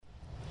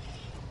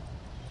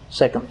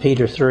2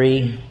 Peter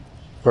 3,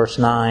 verse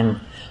 9.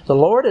 The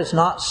Lord is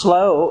not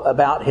slow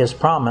about His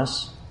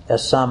promise,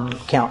 as some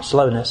count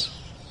slowness,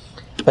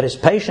 but is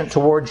patient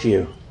towards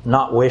you,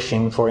 not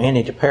wishing for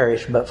any to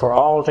perish, but for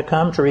all to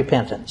come to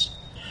repentance.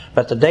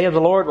 But the day of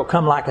the Lord will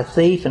come like a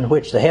thief, in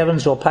which the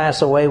heavens will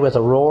pass away with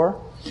a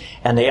roar,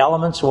 and the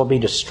elements will be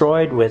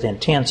destroyed with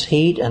intense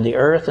heat, and the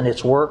earth and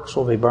its works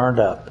will be burned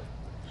up.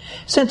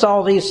 Since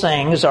all these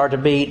things are to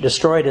be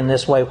destroyed in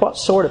this way, what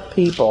sort of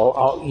people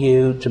ought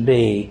you to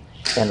be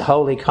in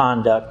holy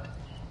conduct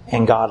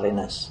and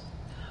godliness,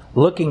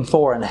 looking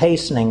for and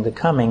hastening the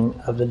coming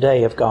of the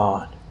day of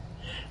God,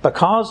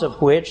 because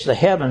of which the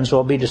heavens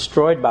will be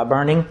destroyed by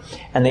burning,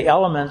 and the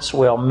elements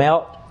will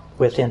melt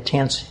with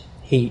intense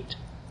heat.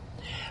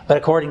 But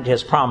according to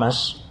His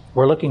promise,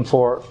 we're looking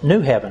for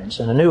new heavens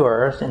and a new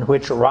earth in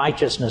which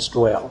righteousness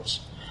dwells.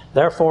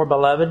 Therefore,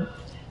 beloved,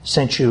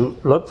 since you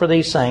look for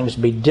these things,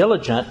 be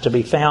diligent to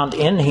be found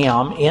in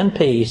Him in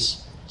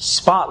peace,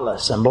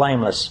 spotless and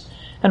blameless,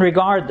 and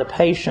regard the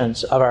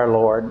patience of our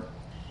Lord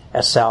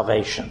as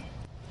salvation.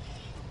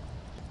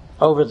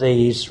 Over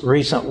these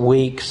recent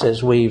weeks,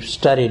 as we've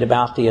studied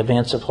about the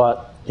events of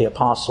what the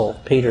Apostle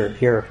Peter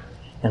here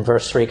in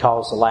verse 3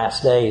 calls the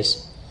last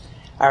days,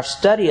 our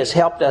study has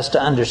helped us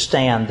to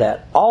understand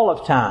that all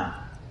of time,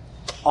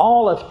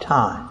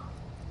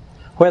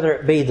 whether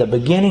it be the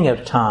beginning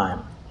of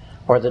time,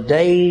 or the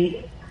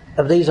day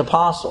of these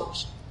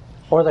apostles,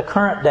 or the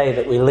current day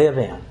that we live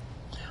in,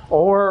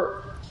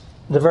 or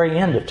the very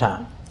end of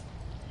time,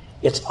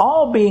 it's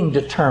all being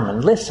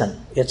determined.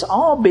 Listen, it's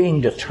all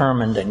being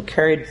determined and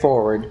carried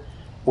forward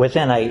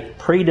within a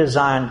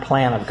pre-designed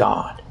plan of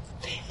God.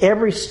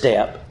 Every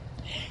step,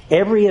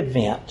 every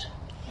event,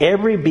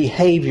 every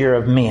behavior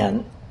of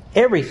men,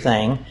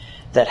 everything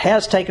that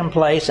has taken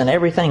place and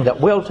everything that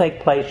will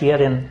take place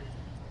yet in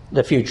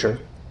the future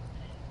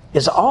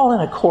is all in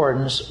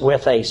accordance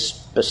with a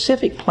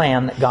specific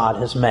plan that God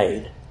has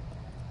made.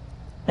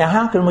 Now,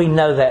 how can we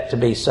know that to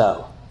be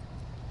so?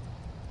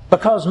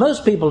 Because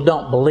most people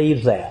don't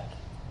believe that.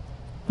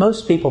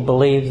 Most people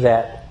believe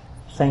that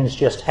things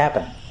just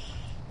happen.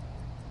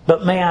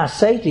 But may I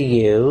say to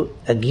you,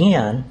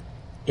 again,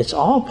 it's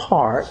all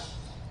part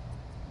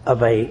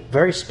of a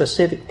very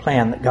specific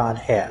plan that God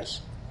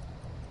has.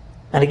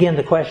 And again,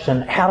 the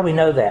question, how do we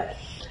know that?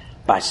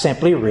 By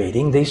simply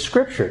reading these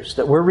scriptures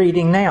that we're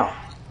reading now.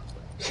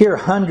 Here,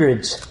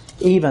 hundreds,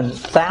 even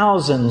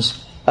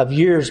thousands of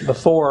years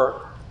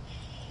before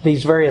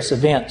these various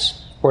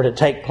events were to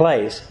take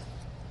place,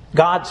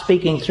 God,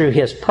 speaking through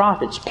His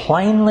prophets,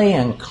 plainly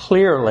and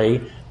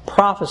clearly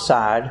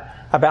prophesied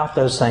about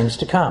those things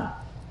to come.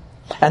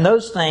 And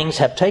those things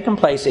have taken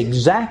place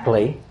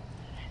exactly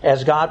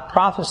as God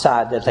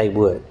prophesied that they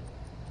would.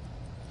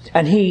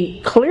 And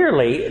He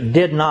clearly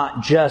did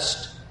not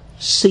just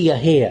see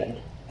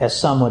ahead, as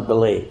some would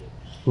believe.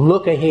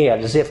 Look ahead,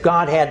 as if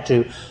God had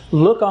to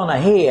look on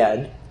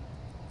ahead,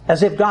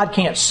 as if God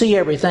can't see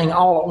everything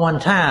all at one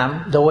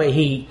time the way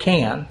He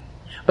can,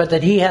 but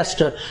that He has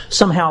to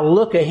somehow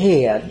look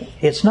ahead.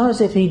 It's not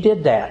as if He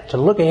did that, to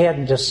look ahead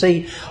and to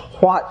see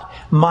what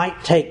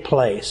might take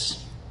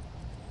place.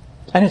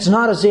 And it's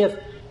not as if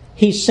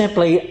He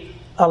simply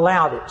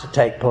allowed it to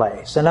take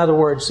place. In other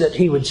words, that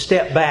He would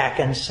step back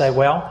and say,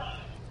 well,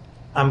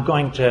 I'm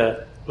going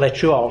to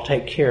let you all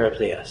take care of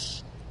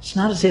this. It's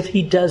not as if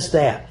He does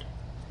that.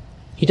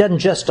 He doesn't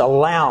just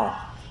allow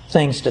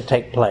things to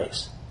take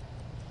place.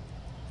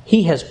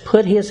 He has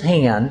put His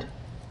hand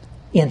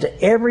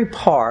into every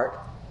part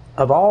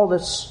of all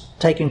that's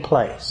taking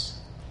place.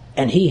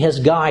 And He has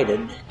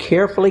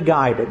carefully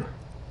guided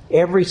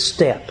every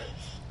step.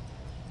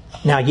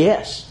 Now,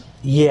 yes,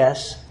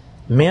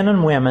 men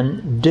and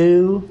women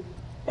do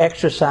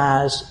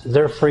exercise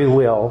their free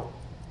will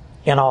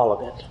in all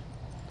of it.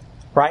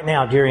 Right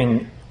now,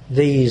 during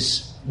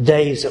these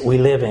days that we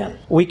live in,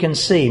 we can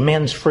see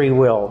men's free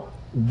will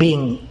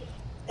being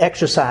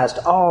exercised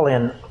all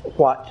in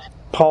what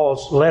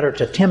Paul's letter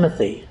to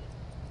Timothy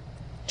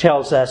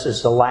tells us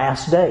is the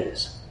last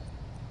days.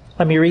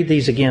 Let me read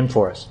these again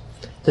for us.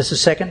 This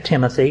is 2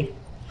 Timothy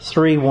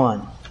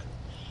 3:1.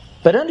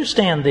 But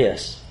understand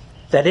this,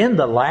 that in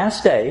the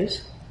last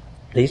days,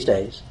 these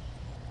days,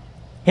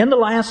 in the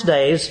last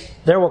days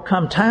there will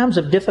come times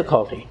of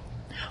difficulty,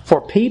 for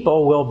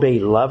people will be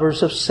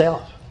lovers of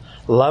self,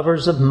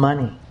 lovers of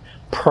money,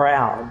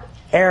 proud,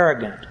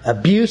 arrogant,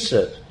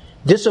 abusive,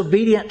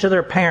 disobedient to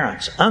their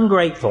parents,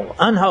 ungrateful,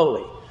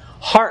 unholy,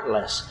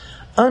 heartless,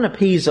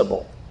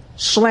 unappeasable,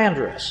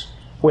 slanderous,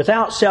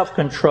 without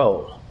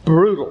self-control,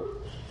 brutal,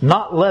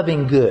 not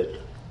loving good,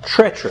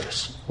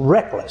 treacherous,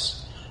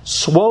 reckless,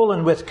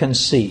 swollen with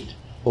conceit,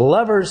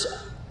 lovers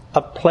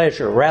of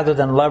pleasure rather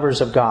than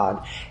lovers of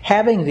God,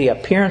 having the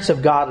appearance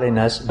of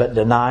godliness but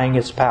denying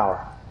its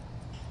power.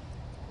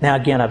 Now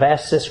again, I've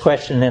asked this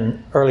question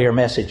in earlier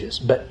messages,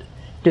 but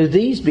do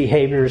these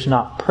behaviors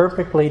not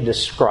perfectly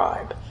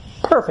describe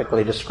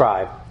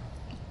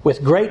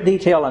with great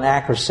detail and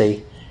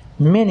accuracy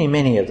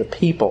many of the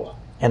people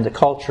and the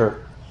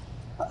culture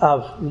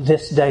of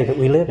this day that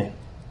we live in?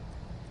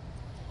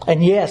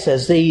 And yes,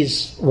 as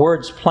these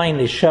words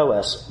plainly show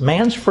us,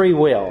 man's free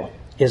will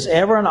is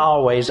ever and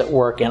always at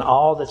work in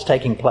all that's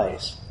taking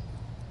place.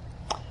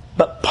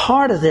 But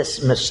part of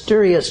this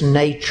mysterious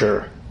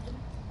nature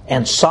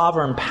and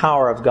sovereign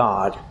power of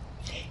God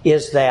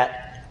is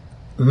that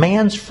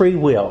man's free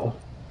will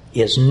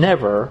is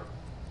never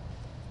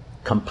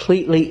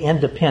completely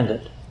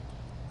independent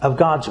of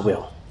God's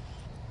will.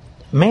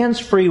 Man's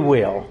free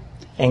will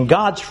and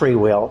God's free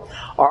will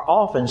are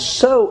often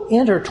so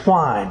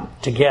intertwined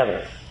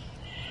together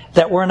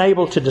that we're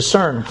unable to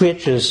discern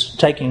which is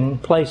taking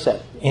place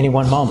at any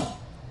one moment.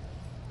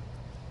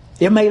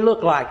 It may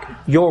look like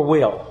your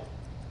will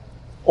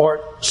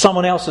or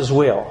someone else's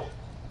will,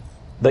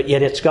 but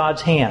yet it's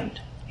God's hand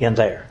in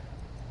there.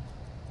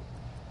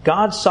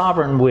 God's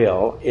sovereign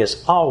will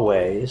is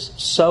always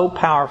so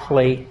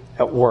powerfully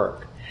at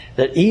work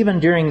that even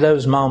during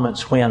those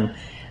moments when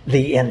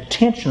the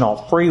intentional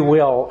free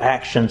will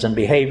actions and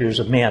behaviors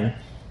of men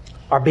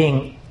are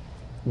being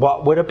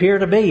what would appear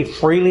to be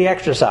freely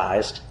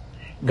exercised,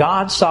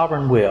 God's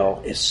sovereign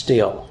will is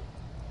still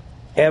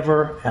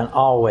ever and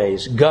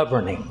always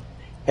governing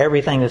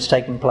everything that's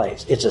taking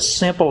place. It's as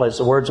simple as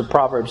the words of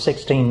Proverbs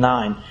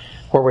 16:9,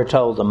 where we're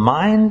told, the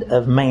mind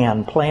of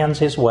man plans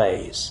his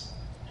ways,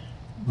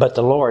 but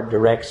the Lord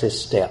directs his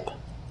step.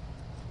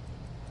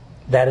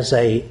 That is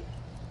a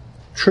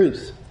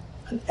truth,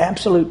 an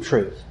absolute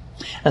truth.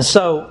 And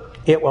so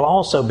it will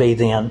also be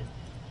then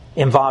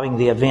involving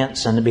the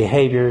events and the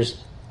behaviors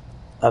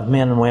of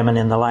men and women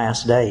in the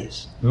last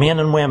days. Men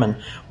and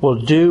women will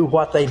do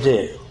what they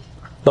do,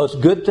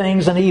 both good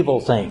things and evil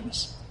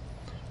things.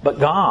 But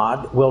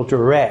God will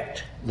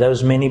direct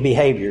those many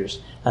behaviors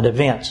and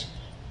events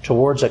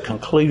towards a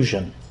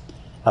conclusion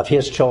of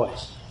His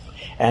choice.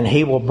 And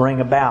He will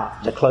bring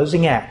about the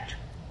closing act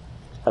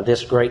of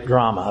this great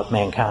drama of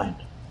mankind.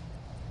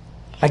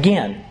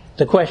 Again,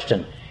 the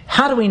question,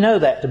 how do we know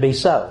that to be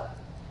so?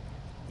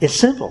 It's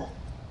simple.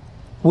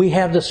 We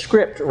have the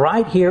script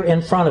right here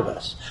in front of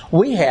us.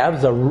 We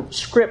have the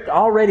script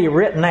already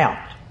written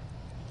out.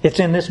 It's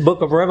in this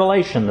book of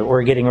Revelation that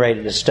we're getting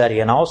ready to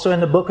study, and also in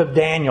the book of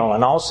Daniel,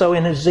 and also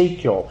in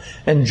Ezekiel,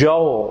 and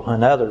Joel,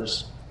 and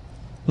others.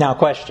 Now,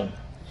 question.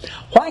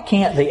 Why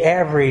can't the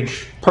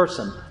average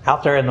person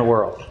out there in the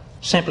world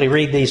simply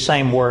read these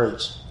same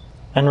words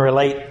and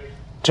relate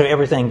to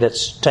everything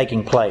that's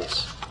taking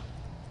place?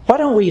 Why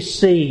don't we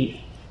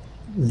see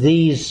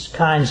these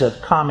kinds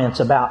of comments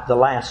about the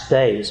last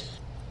days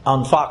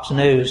on Fox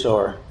News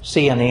or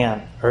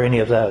CNN or any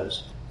of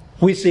those?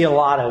 We see a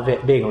lot of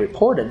it being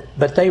reported,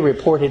 but they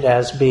report it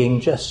as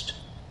being just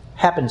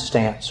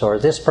happenstance, or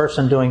this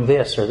person doing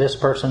this or this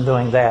person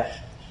doing that.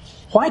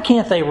 Why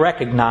can't they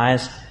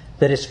recognize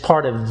that it's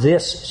part of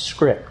this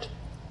script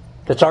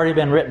that's already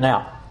been written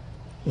out?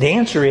 The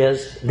answer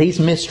is these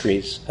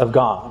mysteries of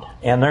God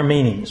and their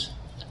meanings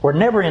were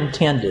never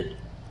intended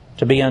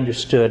to be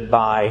understood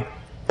by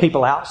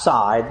people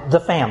outside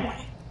the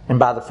family. And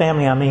by the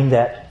family, I mean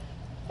that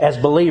as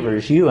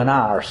believers, you and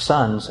I are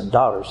sons and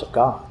daughters of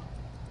God.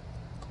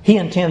 He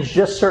intends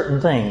just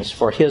certain things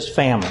for His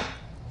family,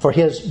 for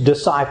His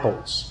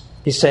disciples.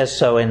 He says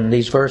so in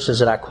these verses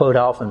that I quote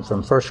often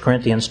from 1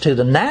 Corinthians 2.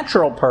 The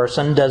natural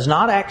person does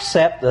not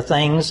accept the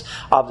things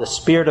of the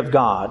Spirit of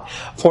God,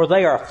 for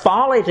they are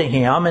folly to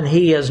him, and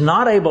he is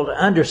not able to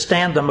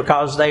understand them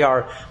because they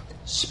are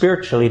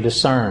spiritually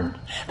discerned.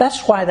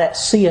 That's why that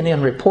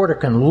CNN reporter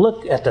can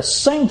look at the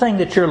same thing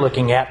that you're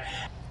looking at,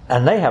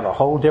 and they have a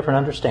whole different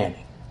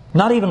understanding.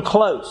 Not even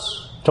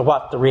close to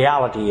what the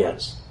reality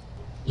is.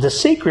 The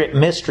secret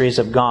mysteries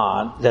of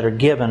God that are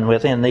given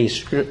within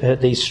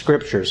these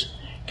scriptures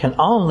can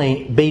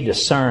only be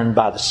discerned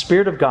by the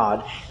Spirit of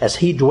God as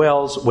He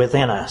dwells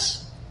within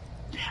us.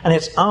 And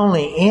it's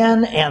only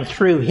in and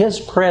through His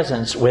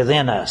presence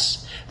within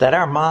us that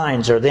our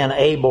minds are then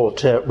able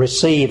to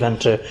receive and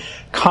to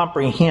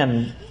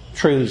comprehend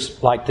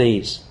truths like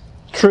these.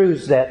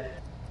 Truths that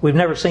we've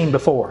never seen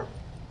before.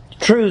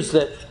 Truths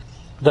that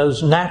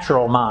those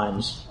natural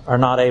minds are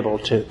not able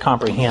to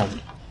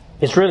comprehend.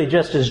 It's really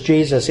just as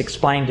Jesus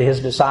explained to His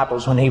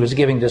disciples when He was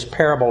giving this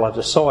parable of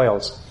the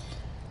soils.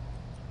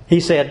 He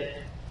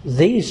said,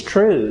 these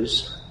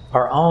truths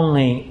are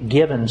only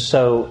given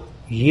so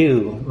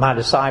you, my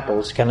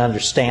disciples, can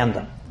understand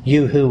them.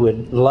 You who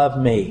would love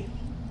me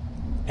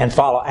and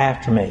follow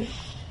after me.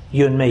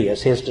 You and me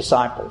as His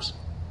disciples.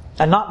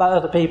 And not by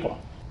other people.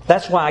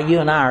 That's why you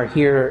and I are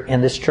here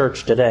in this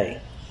church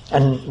today.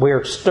 And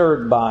we're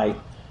stirred by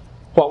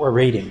what we're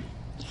reading.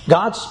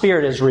 God's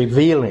Spirit is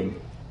revealing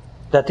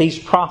that these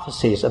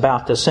prophecies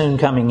about the soon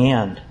coming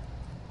end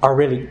are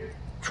really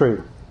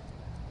true.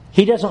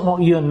 He doesn't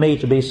want you and me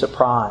to be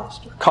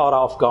surprised or caught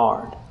off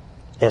guard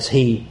as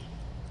He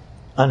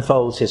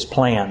unfolds His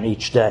plan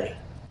each day.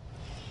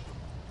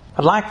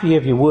 I'd like for you,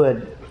 if you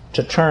would,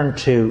 to turn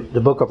to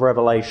the book of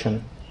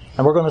Revelation.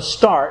 And we're going to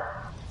start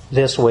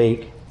this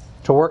week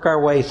to work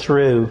our way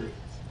through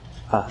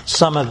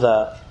some of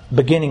the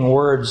beginning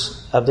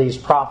words of these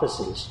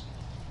prophecies.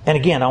 And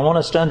again, I want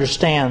us to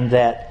understand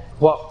that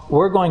what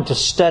we're going to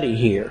study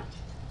here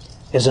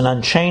is an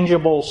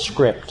unchangeable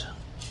script.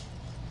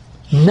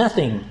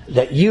 Nothing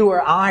that you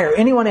or I or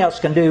anyone else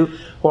can do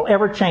will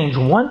ever change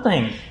one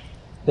thing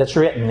that's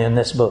written in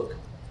this book.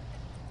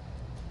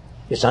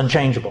 It's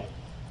unchangeable.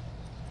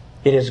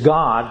 It is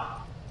God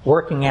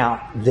working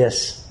out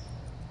this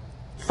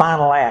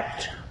final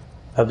act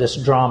of this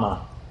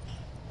drama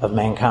of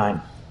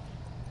mankind.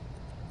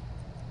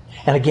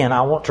 And again,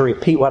 I want to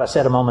repeat what I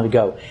said a moment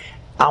ago.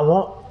 I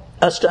want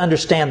us to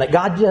understand that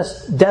God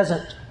just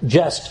doesn't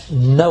just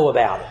know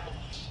about it.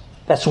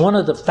 That's one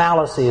of the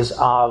fallacies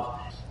of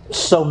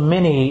so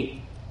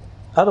many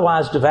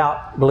otherwise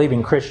devout,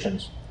 believing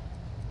Christians,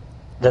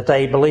 that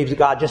they believe that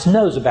God just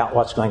knows about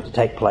what's going to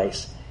take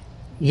place.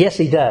 Yes,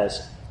 He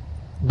does.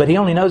 But He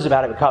only knows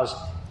about it because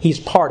He's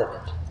part of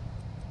it.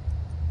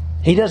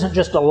 He doesn't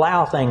just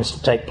allow things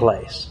to take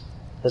place.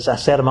 As I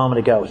said a moment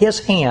ago, His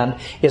hand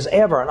is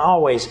ever and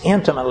always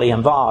intimately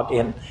involved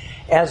in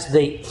as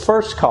the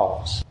first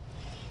cause.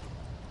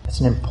 It's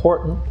an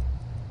important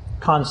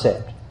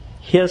concept.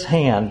 His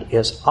hand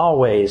is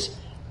always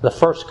the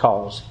first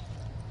cause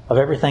of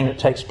everything that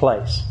takes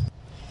place.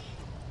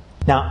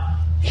 Now,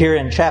 here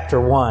in chapter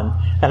 1,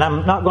 and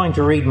I'm not going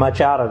to read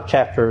much out of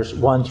chapters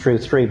 1 through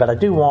 3, but I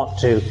do want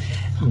to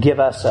give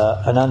us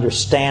an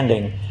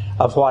understanding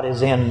of what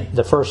is in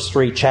the first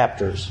 3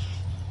 chapters,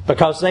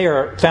 because they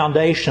are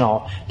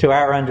foundational to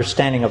our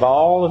understanding of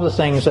all of the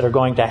things that are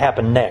going to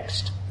happen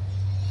next.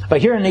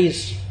 But here in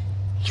these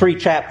 3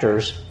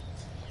 chapters,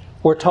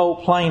 we're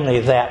told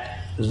plainly that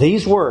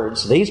these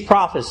words, these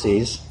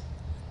prophecies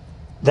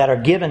that are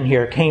given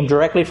here came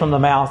directly from the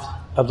mouth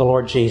of the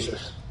Lord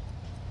Jesus.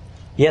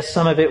 Yes,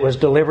 some of it was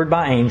delivered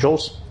by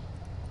angels,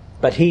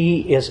 but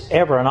He is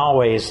ever and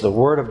always the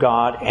Word of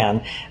God,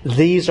 and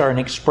these are an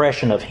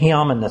expression of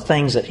Him and the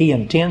things that He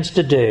intends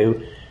to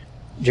do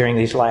during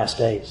these last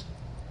days.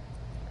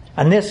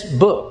 And this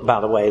book,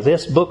 by the way,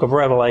 this book of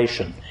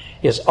Revelation,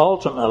 is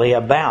ultimately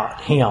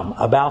about Him,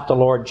 about the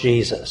Lord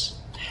Jesus,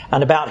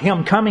 and about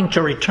Him coming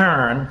to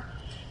return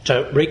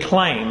to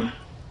reclaim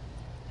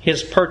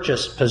His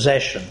purchased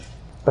possession,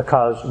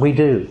 because we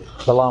do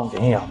belong to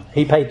Him.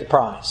 He paid the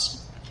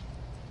price,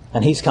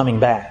 and He's coming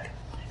back.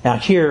 Now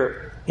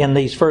here in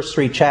these first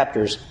 3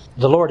 chapters,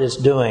 the Lord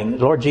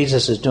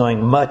Jesus is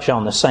doing much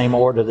on the same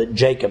order that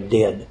Jacob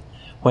did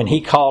when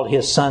he called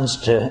his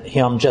sons to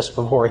him just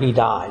before he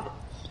died.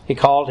 He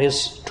called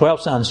his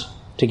 12 sons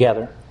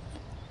together,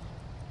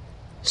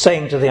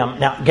 saying to them,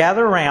 now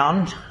gather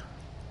around.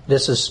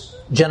 This is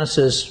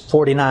Genesis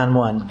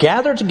 49:1.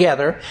 Gather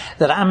together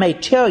that I may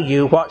tell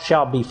you what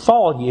shall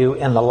befall you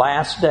in the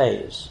last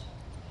days.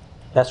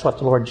 That's what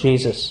the Lord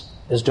Jesus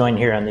is doing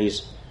here in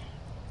these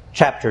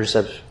chapters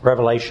of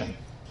Revelation.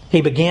 He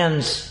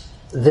begins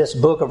this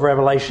book of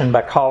Revelation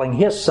by calling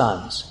His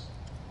sons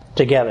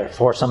together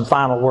for some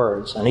final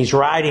words. And He's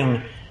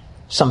writing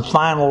some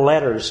final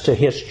letters to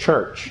His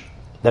church.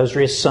 Those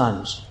are His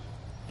sons.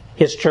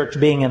 His church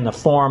being in the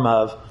form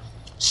of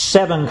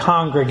 7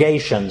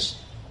 congregations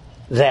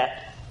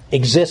that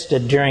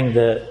existed during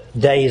the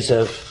days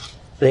of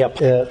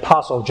the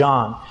Apostle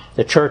John.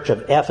 The church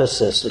of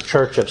Ephesus, the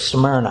church of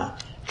Smyrna,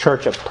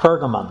 church of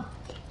Pergamum,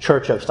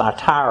 church of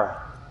Thyatira,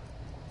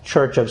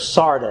 church of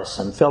Sardis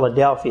and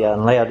Philadelphia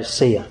and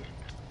Laodicea.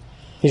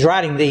 He's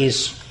writing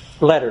these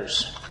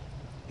letters.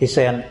 He's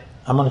saying,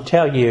 I'm going to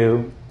tell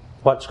you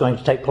what's going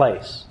to take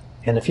place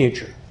in the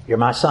future. You're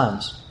my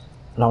sons,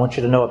 and I want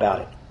you to know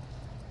about it.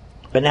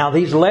 But now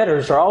these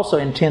letters are also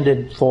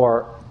intended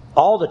for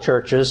all the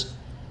churches,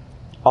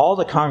 all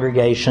the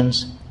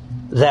congregations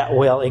that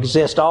will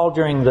exist all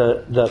during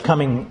the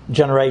coming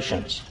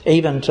generations,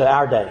 even to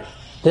our day.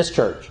 This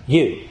church,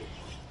 you.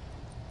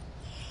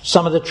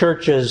 Some of the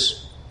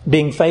churches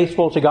being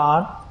faithful to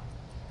God,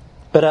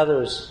 but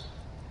others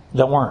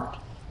that weren't.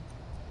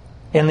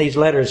 In these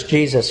letters,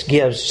 Jesus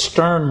gives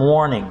stern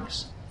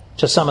warnings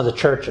to some of the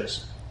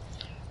churches.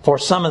 For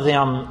some of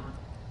them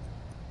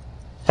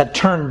had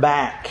turned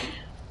back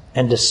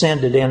and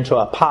descended into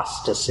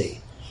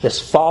apostasy, this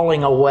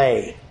falling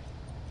away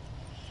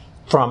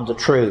from the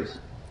truth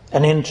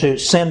and into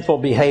sinful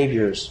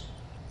behaviors.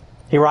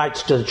 He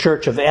writes to the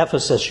church of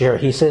Ephesus here,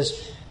 he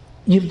says,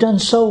 you've done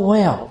so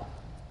well,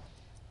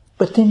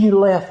 but then you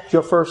left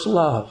your first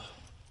love.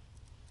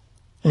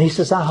 And he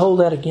says, I hold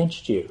that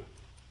against you.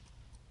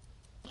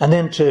 And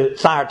then to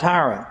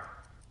Thyatira,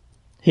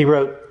 he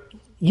wrote,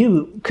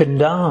 you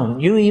condone,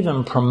 you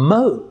even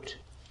promote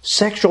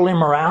sexual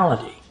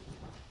immorality.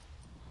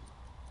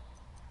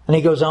 And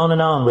he goes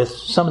on with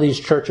some of these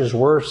churches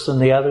worse than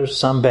the others,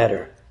 some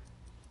better.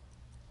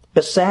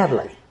 But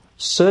sadly,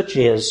 such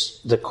is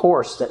the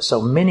course that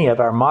so many of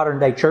our modern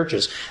day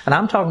churches, and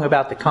I'm talking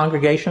about the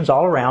congregations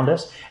all around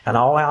us and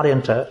all out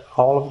into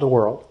all of the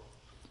world,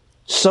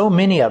 so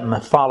many of them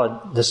have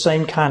followed the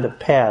same kind of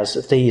paths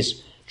that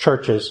these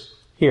churches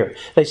here.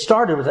 They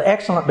started with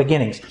excellent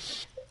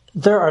beginnings.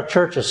 There are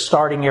churches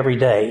starting every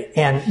day,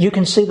 and you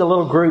can see the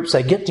little groups,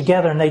 they get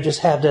together and they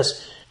just have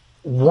this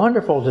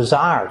wonderful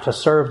desire to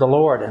serve the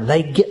Lord, and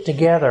they get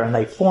together and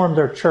they form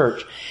their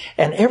church,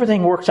 and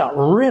everything works out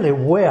really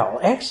well.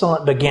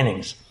 Excellent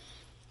beginnings.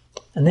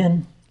 And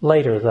then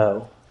later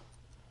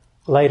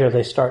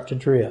they start to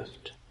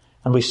drift.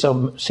 And we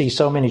see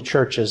so many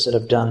churches that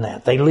have done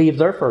that. They leave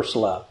their first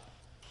love,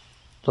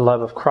 the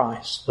love of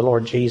Christ, the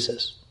Lord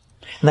Jesus.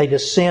 And they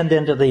descend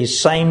into these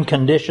same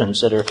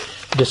conditions that are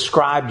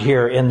described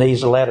here in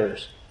these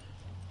letters.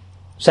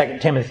 2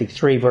 Timothy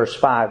 3 verse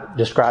 5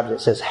 describes it.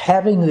 It says,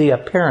 having the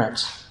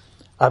appearance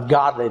of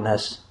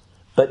godliness,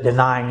 but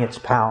denying its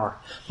power.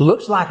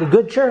 Looks like a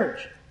good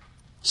church.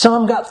 Some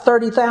of them got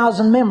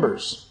 30,000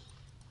 members.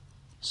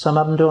 Some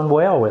of them doing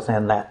well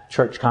within that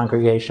church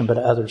congregation, but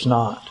others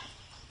not.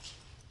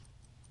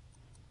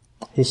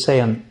 He's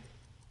saying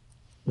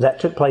that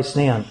took place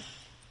then.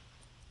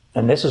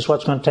 And this is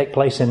what's going to take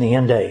place in the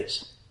end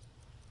days.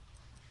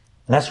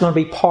 And that's going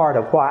to be part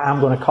of why I'm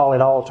going to call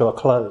it all to a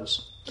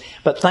close.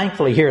 But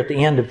thankfully here at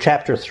the end of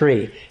chapter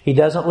 3, he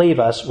doesn't leave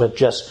us with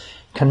just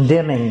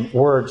condemning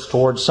words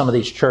towards some of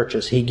these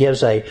churches. He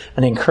gives an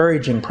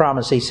encouraging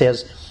promise. He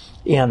says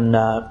in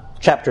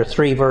chapter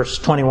 3 verse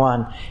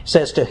 21, he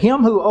says, to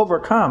him who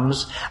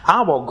overcomes,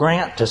 I will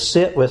grant to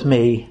sit with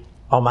me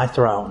on my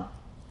throne.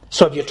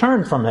 So if you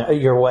turn from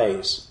your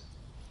ways,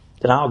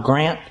 then I'll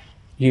grant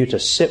you to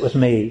sit with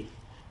me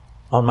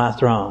on my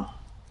throne.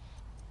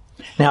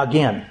 Now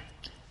again,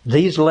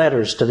 these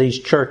letters to these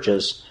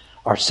churches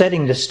are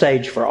setting the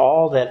stage for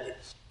all that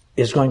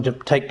is going to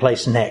take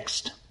place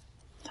next.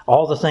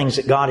 All the things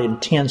that God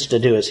intends to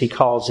do as He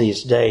calls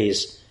these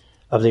days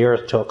of the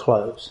earth to a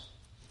close.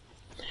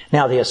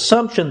 Now the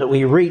assumption that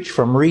we reach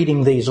from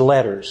reading these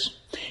letters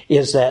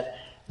is that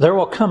there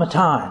will come a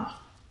time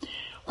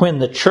when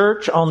the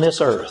church on this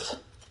earth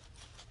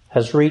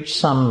has reached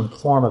some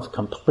form of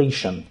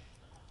completion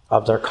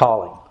of their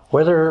calling,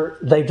 whether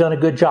they've done a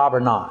good job or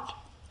not.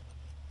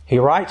 He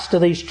writes to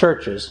these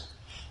churches,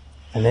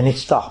 and then he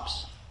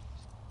stops.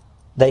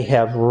 They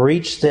have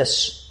reached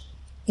this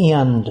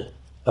end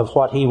of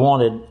what he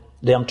wanted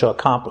them to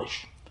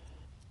accomplish.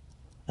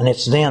 And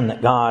it's then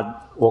that God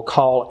will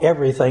call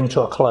everything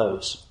to a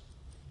close,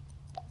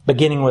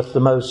 beginning with the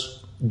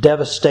most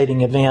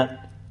devastating event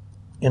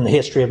in the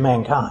history of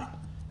mankind,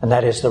 and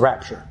that is the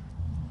rapture.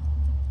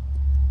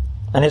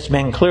 And it's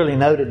been clearly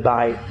noted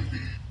by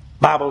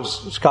Bible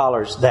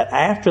scholars that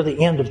after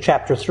the end of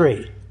chapter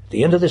 3,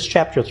 the end of this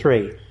chapter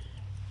 3,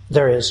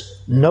 there is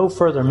no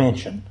further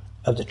mention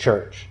of the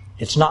church.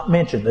 It's not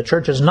mentioned. The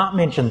church is not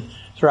mentioned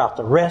throughout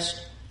the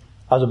rest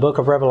of the book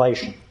of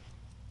Revelation.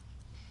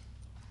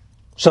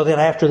 So then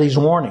after these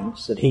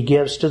warnings that he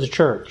gives to the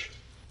church,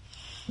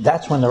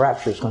 that's when the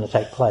rapture is going to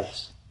take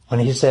place. When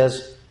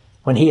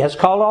he has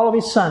called all of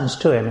his sons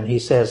to him and he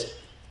says,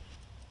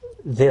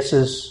 this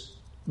is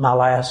my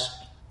last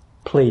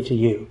plea to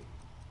you.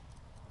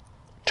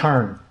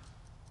 Turn.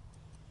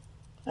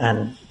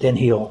 And then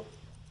he'll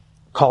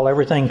call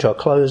everything to a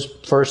close,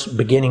 first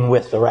beginning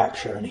with the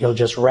rapture. And he'll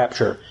just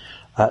rapture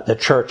the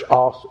church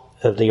off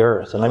of the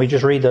earth. And let me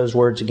just read those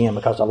words again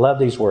because I love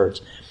these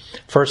words.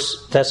 1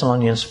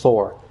 Thessalonians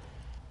 4.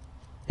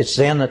 It's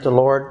then that the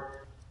Lord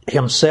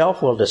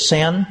himself will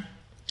descend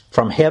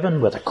from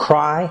heaven with a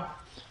cry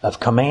of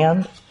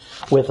command,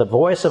 with the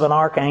voice of an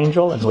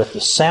archangel, and with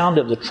the sound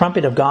of the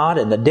trumpet of God,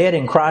 and the dead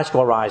in Christ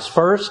will rise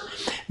first.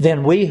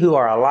 Then we who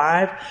are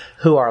alive,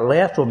 who are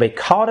left, will be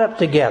caught up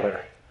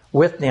together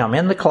with them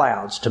in the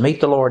clouds to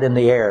meet the Lord in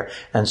the air,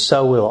 and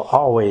so we will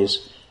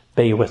always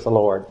be with the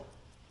Lord.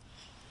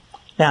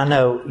 Now I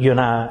know you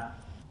and I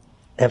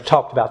have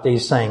talked about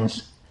these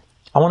things.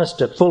 I want us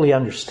to fully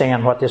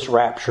understand what this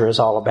rapture is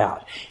all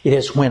about. It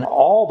is when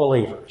all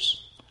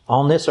believers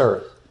on this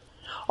earth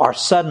are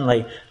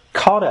suddenly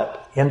caught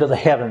up into the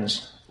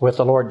heavens with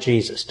the Lord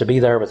Jesus to be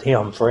there with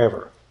Him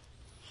forever.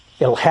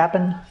 It'll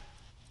happen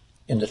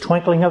in the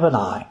twinkling of an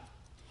eye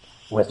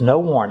with no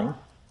warning.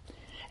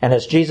 And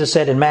as Jesus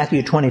said in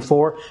Matthew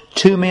 24,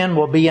 2 men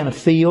will be in a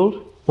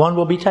field, one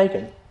will be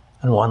taken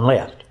and one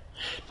left.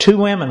 2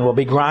 women will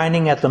be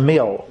grinding at the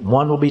mill,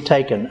 one will be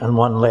taken and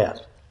one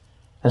left.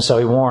 And so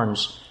he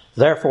warns,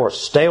 therefore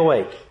stay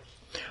awake,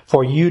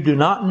 for you do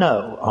not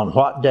know on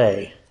what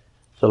day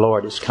the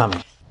Lord is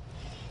coming.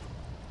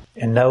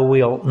 And no,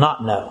 we'll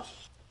not know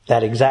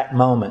that exact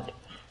moment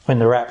when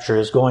the rapture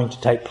is going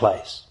to take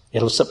place.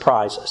 It'll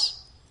surprise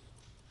us.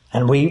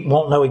 And we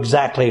won't know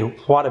exactly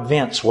what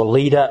events will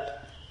lead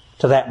up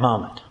to that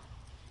moment.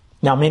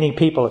 Now, many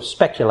people have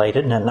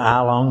speculated, and I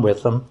along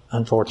with them,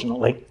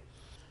 unfortunately.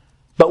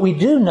 But we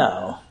do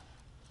know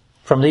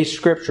from these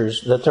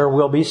scriptures that there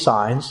will be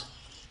signs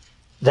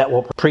that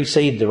will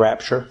precede the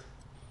rapture.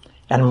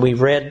 And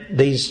we've read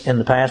these in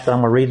the past, but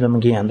I'm going to read them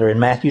again. They're in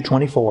Matthew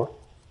 24.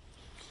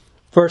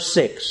 Verse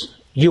 6,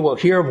 you will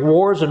hear of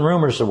wars and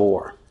rumors of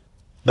war.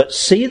 But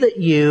see that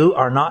you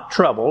are not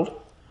troubled,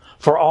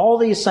 for all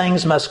these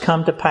things must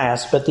come to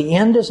pass, but the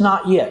end is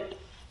not yet.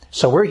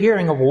 So we're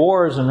hearing of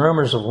wars and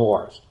rumors of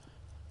wars.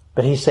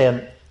 But he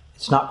said,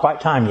 it's not quite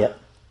time yet.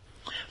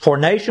 For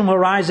nation will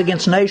rise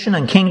against nation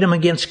and kingdom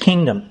against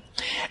kingdom.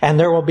 And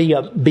there will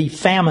be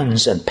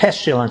famines and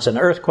pestilence and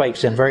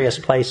earthquakes in various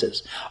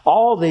places.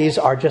 All these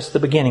are just the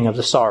beginning of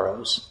the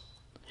sorrows.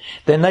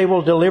 Then they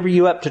will deliver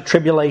you up to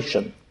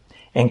tribulation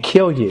and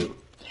kill you,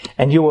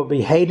 and you will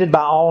be hated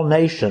by all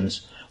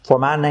nations for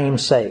my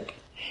name's sake.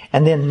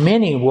 And then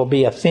many will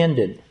be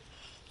offended.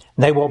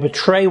 They will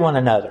betray one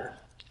another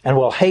and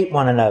will hate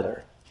one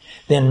another.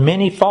 Then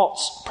many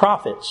false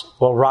prophets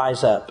will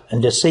rise up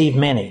and deceive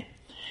many.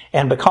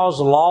 And because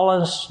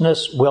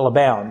lawlessness will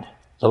abound,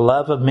 the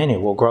love of many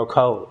will grow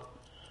cold.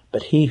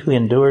 But he who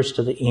endures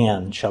to the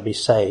end shall be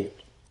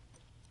saved.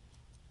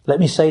 Let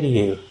me say to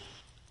you,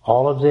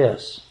 all of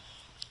this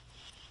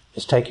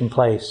is taking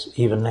place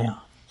even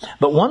now.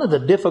 But one of the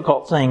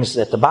difficult things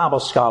that the Bible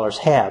scholars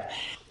have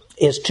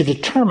is to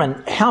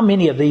determine how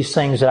many of these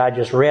things that I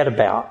just read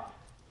about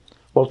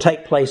will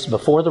take place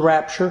before the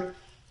rapture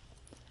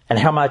and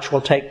how much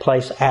will take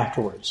place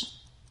afterwards.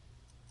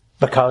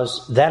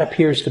 Because that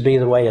appears to be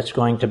the way it's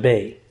going to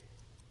be.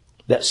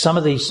 That some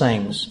of these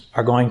things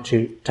are going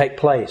to take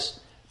place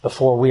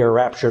before we are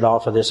raptured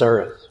off of this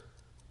earth.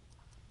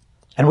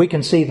 And we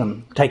can see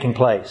them taking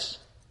place.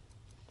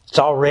 It's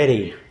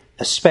already,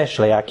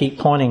 especially, I keep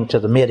pointing to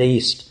the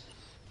Mideast.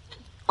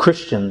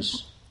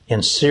 Christians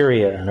in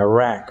Syria and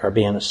Iraq are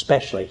being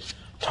especially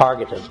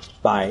targeted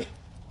by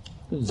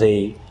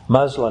the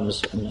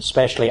Muslims and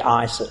especially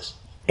ISIS.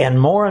 And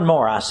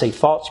more I see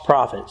false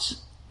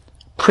prophets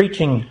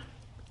preaching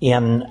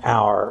in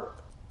our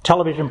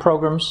television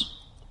programs,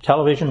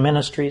 television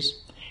ministries,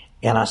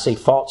 and I see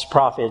false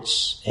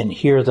prophets and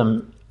hear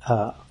them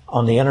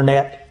on the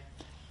internet.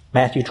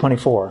 Matthew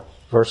 24,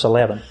 verse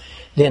 11.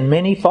 Then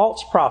many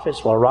false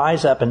prophets will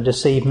rise up and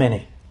deceive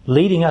many,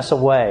 leading us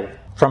away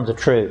from the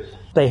truth.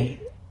 They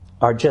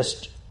are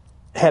just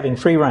having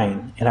free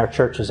reign in our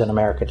churches in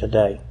America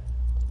today,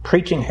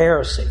 preaching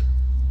heresy.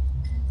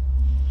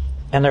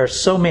 And there are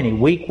so many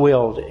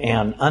weak-willed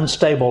and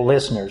unstable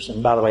listeners.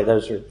 And by the way,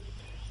 those are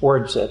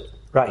words that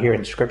right here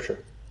in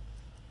Scripture.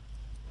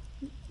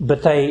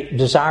 But they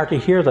desire to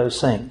hear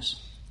those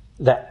things,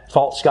 that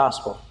false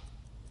gospel.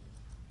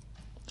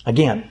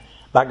 Again,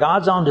 by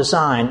God's own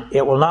design,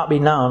 it will not be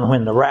known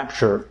when the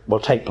rapture will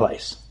take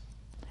place.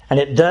 And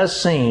it does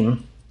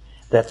seem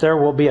that there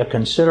will be a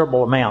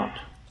considerable amount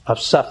of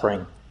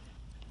suffering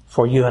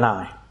for you and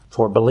I,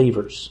 for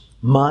believers.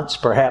 Months,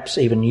 perhaps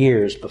even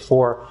years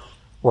before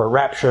we're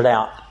raptured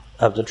out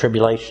of the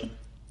tribulation.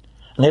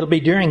 And it'll be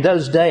during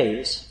those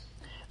days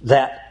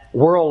that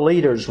world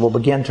leaders will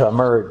begin to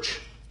emerge.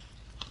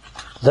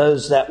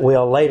 Those that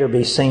will later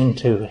be seen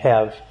to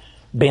have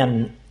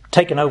been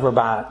taken over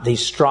by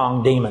these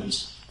strong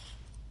demons.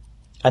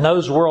 And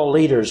those world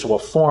leaders will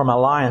form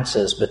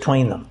alliances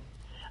between them.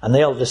 And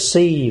they'll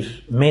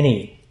deceive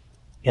many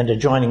into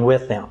joining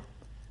with them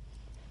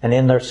and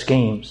in their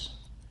schemes.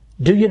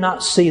 Do you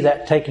not see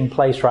that taking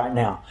place right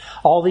now?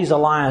 All these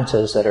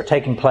alliances that are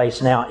taking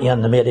place now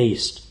in the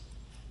Mideast.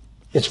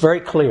 It's very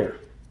clear.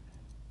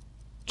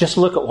 Just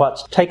look at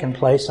what's taken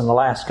place in the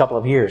last couple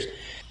of years.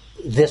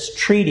 This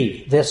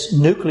treaty, this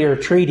nuclear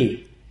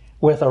treaty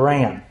with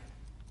Iran.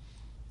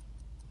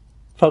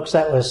 Folks,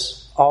 that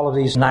was all of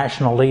these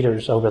national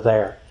leaders over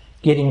there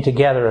getting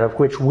together, of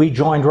which we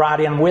joined right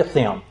in with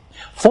them,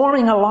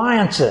 forming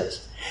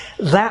alliances.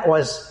 That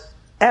was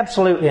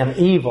absolutely an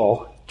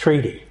evil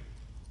treaty.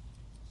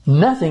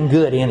 Nothing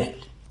good in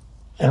it.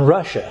 And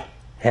Russia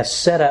has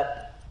set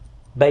up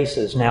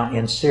bases now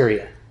in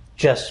Syria,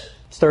 just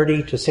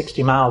 30 to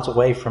 60 miles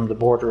away from the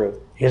border of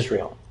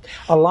Israel.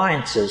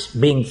 Alliances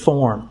being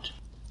formed,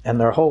 and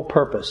their whole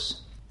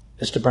purpose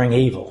is to bring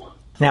evil.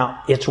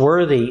 Now, it's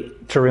worthy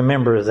to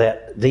remember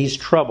that these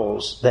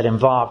troubles that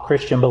involve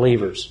Christian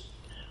believers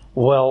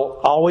will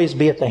always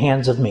be at the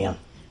hands of men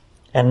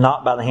and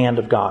not by the hand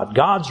of God.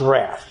 God's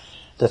wrath,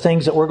 the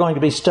things that we're going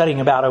to be studying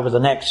about over the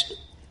next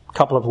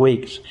couple of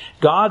weeks,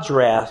 God's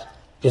wrath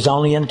is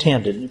only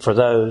intended for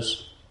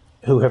those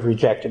who have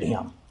rejected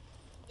Him,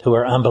 who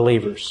are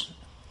unbelievers.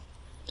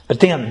 But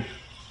then,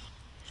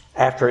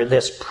 after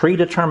this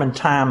predetermined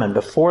time and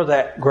before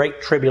that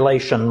great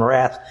tribulation,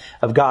 wrath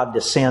of God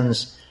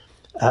descends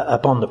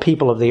upon the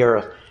people of the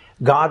earth,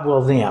 God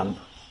will then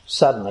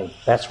suddenly,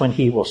 that's when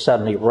He will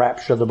suddenly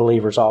rapture the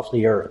believers off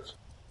the earth.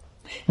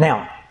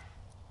 Now,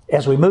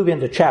 as we move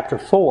into chapter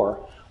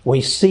 4,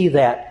 we see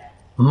that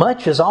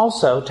much is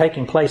also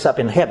taking place up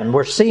in heaven.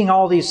 We're seeing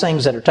all these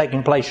things that are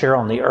taking place here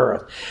on the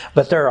earth,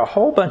 but there are a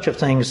whole bunch of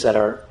things that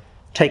are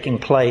taking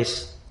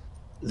place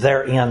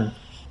there in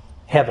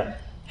heaven.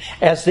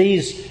 As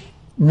these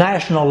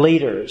national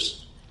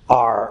leaders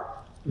are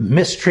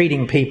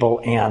mistreating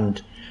people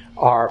and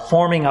are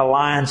forming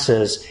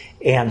alliances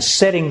and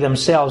setting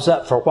themselves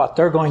up for what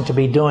they're going to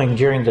be doing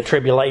during the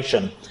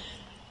tribulation,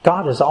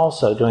 God is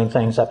also doing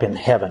things up in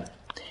heaven.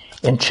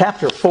 In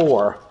chapter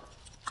 4,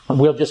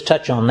 we'll just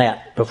touch on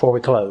that before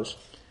we close.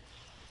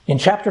 In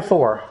chapter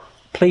 4,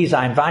 please,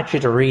 I invite you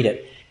to read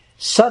it.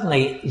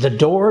 Suddenly, the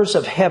doors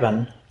of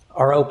heaven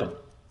are open.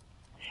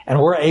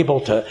 And we're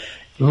able to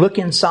look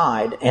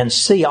inside and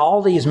see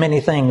all these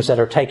many things that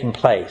are taking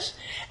place.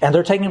 And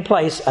they're taking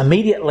place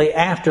immediately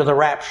after the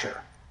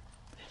rapture.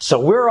 So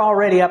we're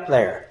already up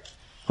there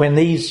when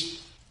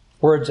these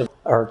words of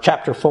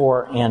chapter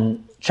 4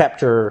 and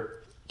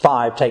chapter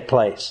 5 take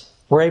place.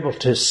 We're able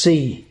to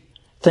see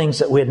things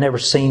that we had never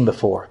seen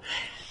before.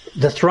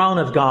 The throne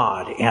of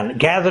God, and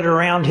gathered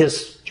around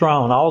His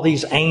throne, all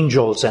these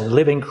angels and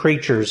living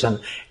creatures and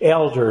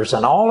elders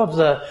and all of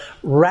the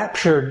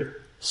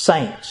raptured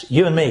saints,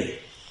 you and me.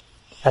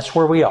 That's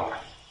where we are.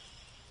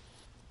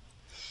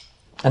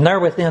 And there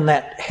within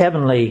that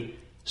heavenly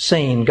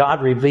scene,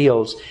 God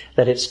reveals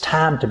that it's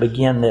time to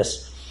begin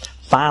this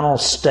final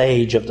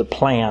stage of the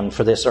plan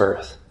for this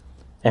earth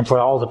and for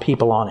all the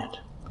people on it.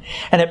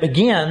 And it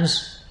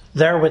begins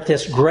there with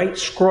this great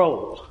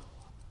scroll.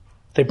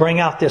 They bring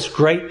out this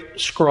great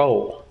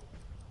scroll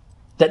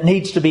that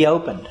needs to be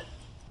opened.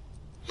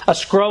 A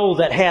scroll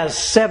that has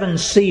 7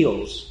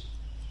 seals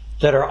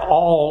that are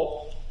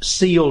all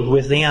sealed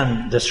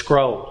within the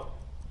scroll.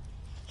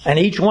 And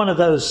each one of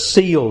those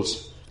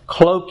seals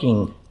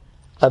cloaking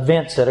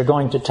events that are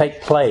going to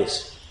take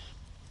place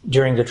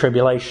during the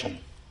tribulation.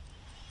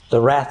 The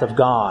wrath of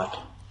God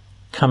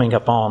coming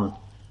upon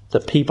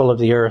the people of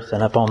the earth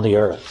and upon the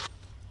earth.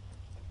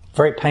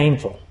 Very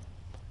painful,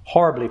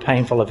 horribly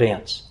painful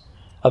events.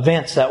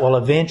 Events that will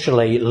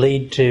eventually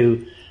lead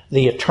to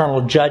the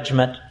eternal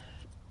judgment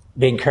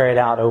being carried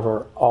out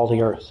over all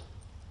the earth.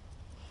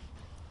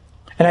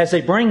 And as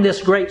they bring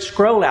this great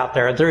scroll out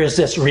there is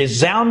this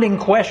resounding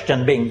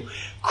question being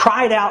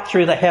cried out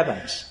through the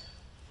heavens.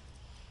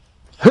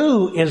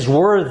 Who is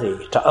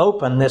worthy to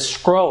open this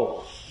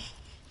scroll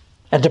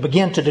and to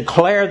begin to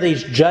declare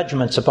these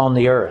judgments upon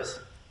the earth?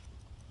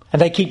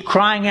 And they keep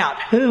crying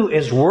out, who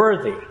is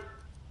worthy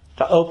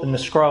to open the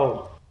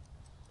scroll?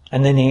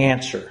 And then the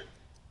answer.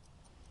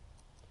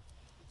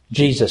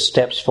 Jesus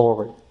steps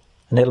forward,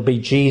 and it'll be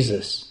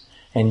Jesus,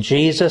 and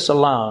Jesus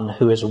alone,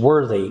 who is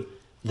worthy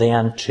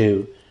then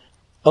to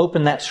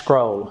open that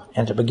scroll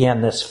and to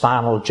begin this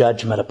final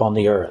judgment upon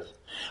the earth.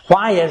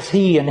 Why is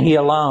He and He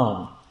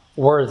alone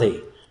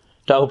worthy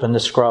to open the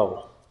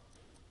scroll?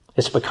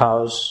 It's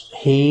because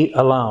He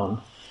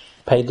alone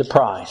paid the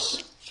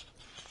price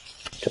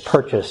to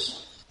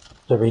purchase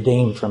the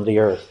redeemed from the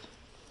earth.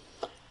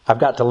 I've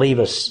got to leave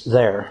us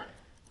there,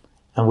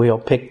 and we'll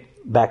pick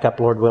back up,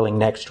 Lord willing,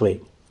 next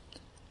week.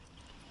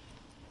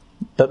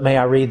 But may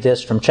I read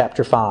this from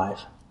chapter 5,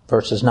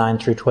 verses 9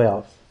 through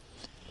 12.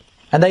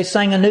 And they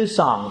sang a new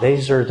song.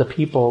 These are the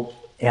people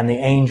and the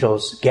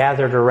angels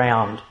gathered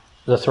around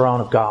the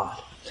throne of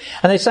God.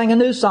 And they sang a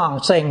new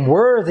song, saying,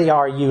 Worthy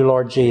are you,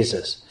 Lord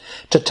Jesus,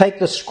 to take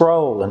the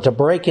scroll and to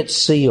break its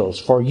seals,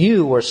 for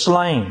you were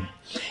slain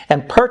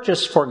and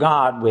purchased for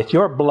God with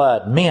your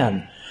blood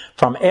men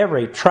from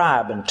every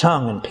tribe and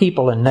tongue and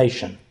people and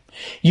nation.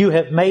 You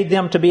have made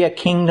them to be a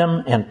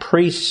kingdom and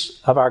priests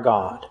of our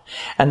God,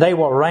 and they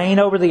will reign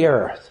over the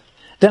earth.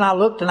 Then I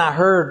looked and I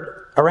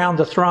heard around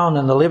the throne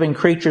and the living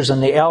creatures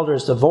and the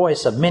elders the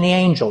voice of many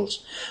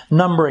angels,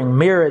 numbering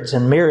myriads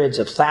and myriads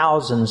of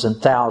thousands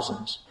and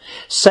thousands,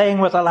 saying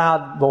with a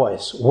loud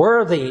voice,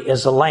 Worthy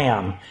is the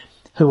Lamb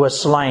who was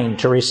slain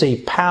to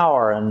receive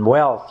power and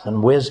wealth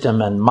and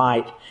wisdom and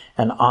might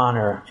and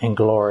honor and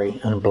glory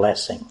and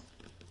blessing.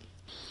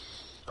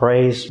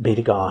 Praise be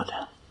to God.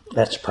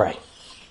 Let's pray.